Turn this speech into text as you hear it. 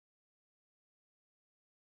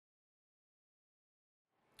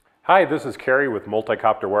Hi, this is Kerry with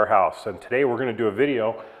Multicopter Warehouse, and today we're going to do a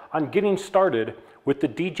video on getting started with the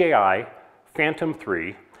DJI Phantom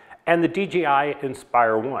 3 and the DJI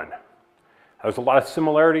Inspire 1. There's a lot of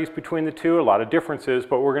similarities between the two, a lot of differences,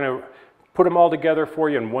 but we're going to put them all together for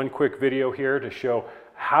you in one quick video here to show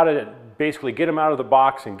how to basically get them out of the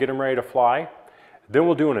box and get them ready to fly. Then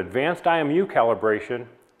we'll do an advanced IMU calibration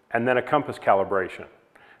and then a compass calibration.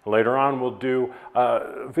 Later on, we'll do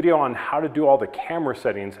a video on how to do all the camera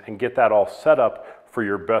settings and get that all set up for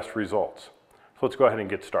your best results. So let's go ahead and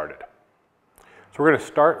get started. So we're going to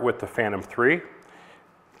start with the Phantom 3.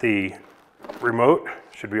 The remote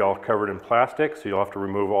should be all covered in plastic, so you'll have to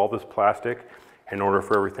remove all this plastic in order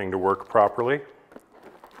for everything to work properly.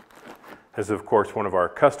 This is, of course, one of our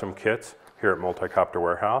custom kits here at Multicopter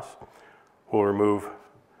Warehouse. We'll remove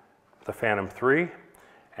the Phantom 3,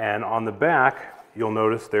 and on the back, you'll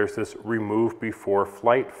notice there's this remove before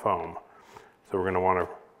flight foam. So we're going to want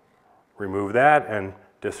to remove that and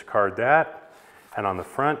discard that. And on the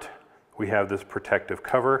front, we have this protective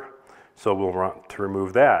cover, so we'll want to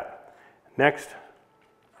remove that. Next,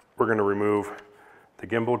 we're going to remove the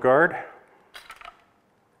gimbal guard.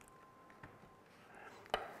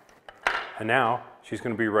 And now she's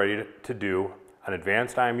going to be ready to do an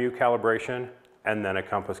advanced IMU calibration and then a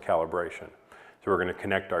compass calibration. So we're going to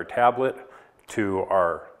connect our tablet to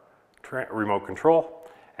our remote control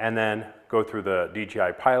and then go through the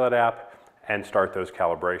DJI Pilot app and start those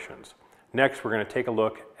calibrations. Next, we're going to take a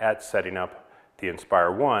look at setting up the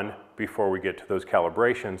Inspire 1 before we get to those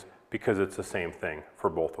calibrations, because it's the same thing for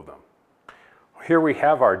both of them. Here we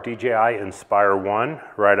have our DJI Inspire 1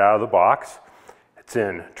 right out of the box. It's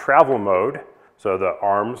in travel mode, so the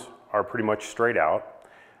arms are pretty much straight out.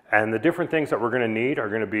 And the different things that we're going to need are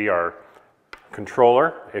going to be our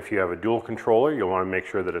controller. If you have a dual controller, you'll want to make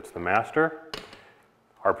sure that it's the master.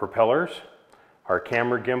 Our propellers, our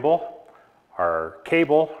camera gimbal, our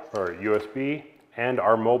cable or USB, and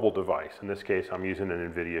our mobile device. In this case, I'm using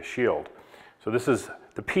an NVIDIA Shield. So this is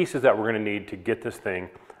the pieces that we're going to need to get this thing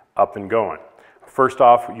up and going. First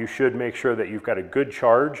off, you should make sure that you've got a good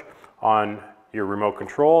charge on your remote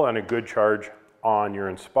control and a good charge on your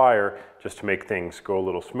Inspire, just to make things go a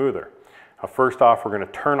little smoother. Now, first off, we're going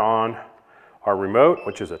to turn on our remote,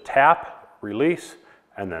 which is a tap, release,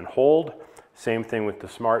 and then hold. Same thing with the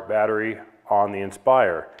smart battery on the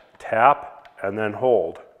Inspire. Tap, and then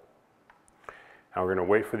hold. Now we're going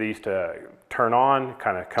to wait for these to turn on,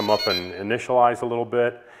 kind of come up and initialize a little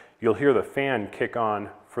bit. You'll hear the fan kick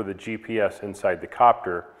on for the GPS inside the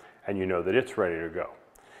copter, and you know that it's ready to go.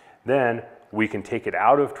 Then we can take it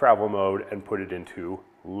out of travel mode and put it into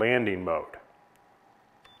landing mode.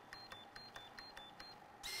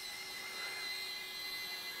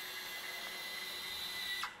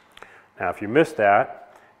 Now, if you missed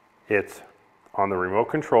that, it's on the remote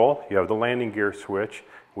control. You have the landing gear switch.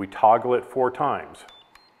 We toggle it 4 times.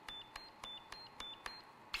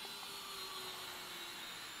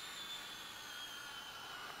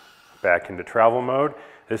 Back into travel mode.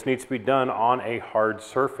 This needs to be done on a hard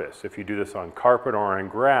surface. If you do this on carpet or on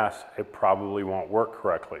grass, it probably won't work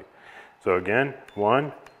correctly. So again,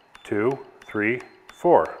 1, 2, 3,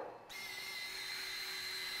 4.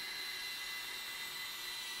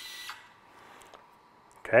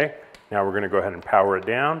 Okay, now we're going to go ahead and power it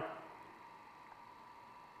down.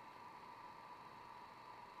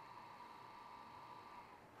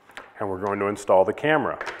 And we're going to install the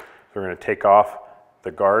camera. So we're going to take off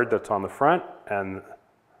the guard that's on the front and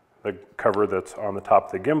the cover that's on the top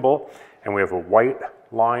of the gimbal. And we have a white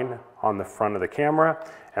line on the front of the camera,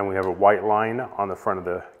 and we have a white line on the front of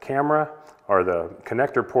the camera, or the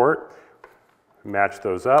connector port. Match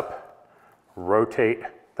those up, rotate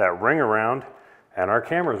that ring around, and our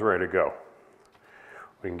camera's ready to go.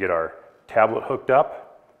 We can get our tablet hooked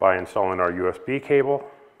up by installing our USB cable,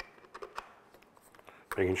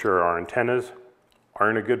 making sure our antennas are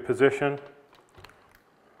in a good position,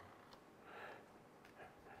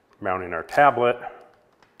 mounting our tablet,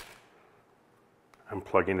 and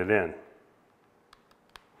plugging it in.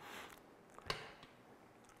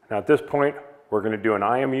 Now at this point, we're going to do an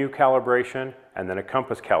IMU calibration and then a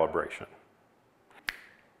compass calibration.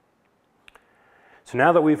 So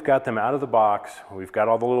now that we've got them out of the box, we've got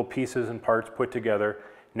all the little pieces and parts put together,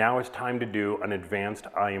 now it's time to do an advanced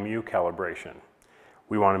IMU calibration.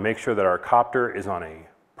 We want to make sure that our copter is on a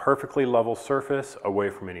perfectly level surface, away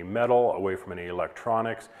from any metal, away from any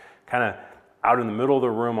electronics, kind of out in the middle of the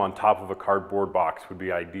room on top of a cardboard box would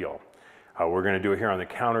be ideal. We're going to do it here on the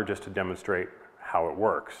counter just to demonstrate how it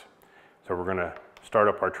works. So we're going to start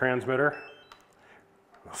up our transmitter,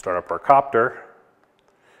 we'll start up our copter,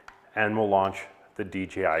 and we'll launch the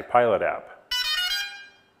DJI Pilot app.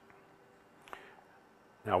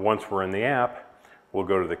 Now once we're in the app, we'll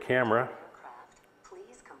go to the camera.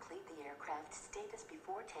 Please complete the aircraft status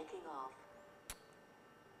before taking off.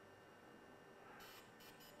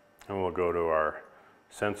 And we'll go to our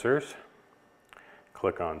sensors,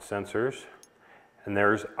 click on sensors, and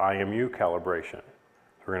there's IMU calibration.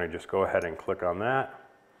 We're going to just go ahead and click on that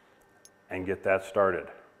and get that started.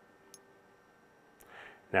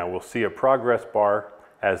 Now we'll see a progress bar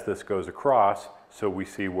as this goes across, so we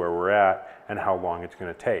see where we're at and how long it's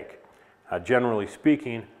going to take. Generally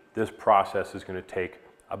speaking, this process is going to take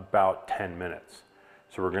about 10 minutes.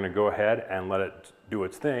 So we're going to go ahead and let it do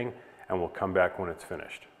its thing, and we'll come back when it's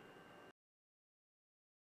finished.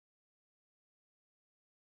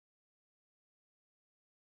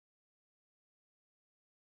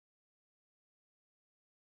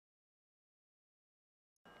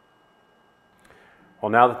 Well,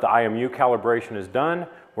 now that the IMU calibration is done,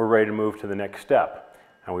 we're ready to move to the next step.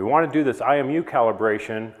 And we want to do this IMU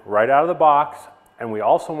calibration right out of the box, and we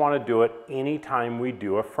also want to do it anytime we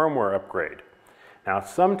do a firmware upgrade. Now,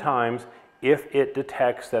 sometimes if it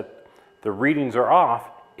detects that the readings are off,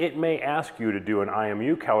 it may ask you to do an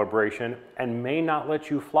IMU calibration and may not let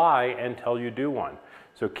you fly until you do one.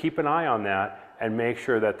 So keep an eye on that and make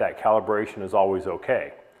sure that that calibration is always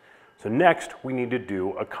okay. So next, we need to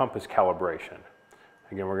do a compass calibration.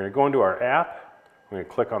 Again, we're going to go into our app, we're going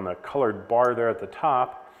to click on the colored bar there at the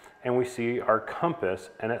top, and we see our compass,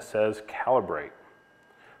 and it says calibrate.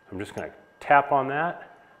 I'm just going to tap on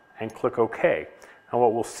that and click OK. And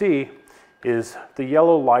what we'll see is the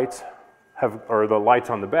yellow lights or the lights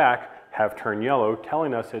on the back have turned yellow,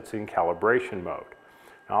 telling us it's in calibration mode.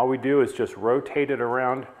 Now all we do is just rotate it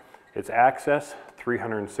around its axis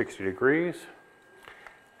 360 degrees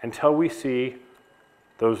until we see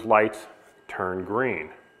those lights turn green.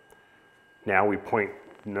 Now we point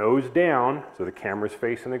nose down, so the camera's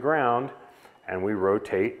facing the ground, and we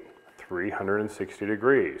rotate 360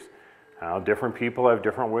 degrees. Now different people have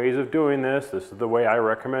different ways of doing this. This is the way I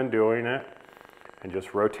recommend doing it. And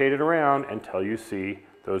just rotate it around until you see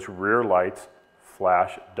those rear lights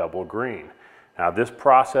flash double green. Now this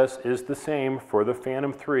process is the same for the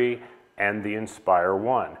Phantom 3 and the Inspire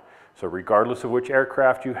 1. So regardless of which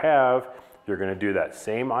aircraft you have, you're going to do that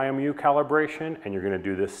same IMU calibration, and you're going to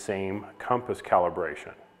do this same compass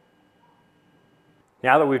calibration.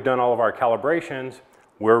 Now that we've done all of our calibrations,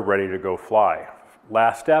 we're ready to go fly.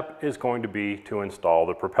 Last step is going to be to install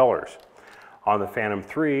the propellers. On the Phantom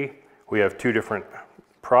 3, we have two different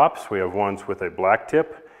props. We have ones with a black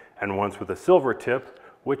tip and ones with a silver tip,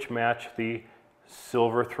 which match the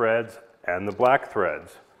silver threads and the black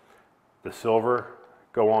threads. The silver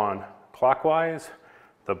go on clockwise,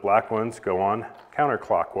 the black ones go on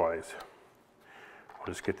counterclockwise. We'll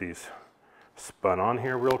just get these spun on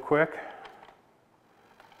here real quick.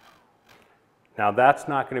 Now that's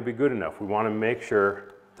not going to be good enough. We want to make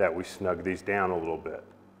sure that we snug these down a little bit.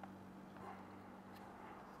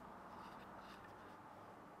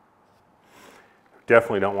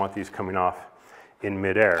 Definitely don't want these coming off in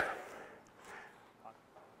midair.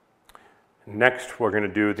 Next, we're going to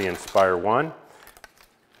do the Inspire 1.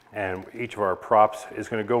 And each of our props is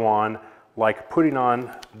going to go on like putting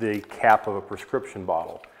on the cap of a prescription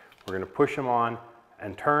bottle. We're going to push them on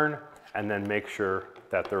and turn, and then make sure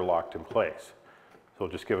that they're locked in place. So we'll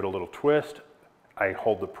just give it a little twist. I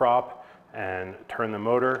hold the prop and turn the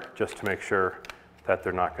motor just to make sure that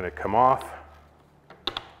they're not going to come off.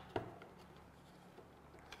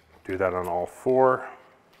 Do that on all four.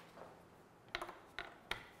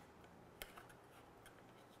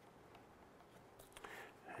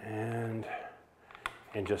 And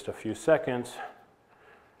in just a few seconds,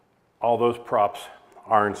 all those props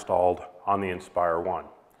are installed on the Inspire 1.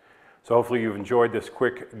 So hopefully you've enjoyed this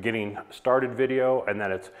quick getting started video, and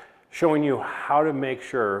that it's showing you how to make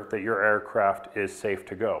sure that your aircraft is safe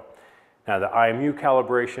to go. Now the IMU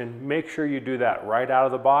calibration, make sure you do that right out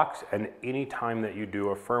of the box and anytime that you do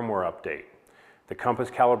a firmware update. The compass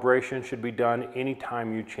calibration should be done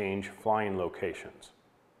anytime you change flying locations.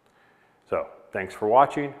 So thanks for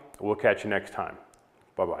watching. We'll catch you next time.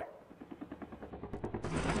 Bye-bye.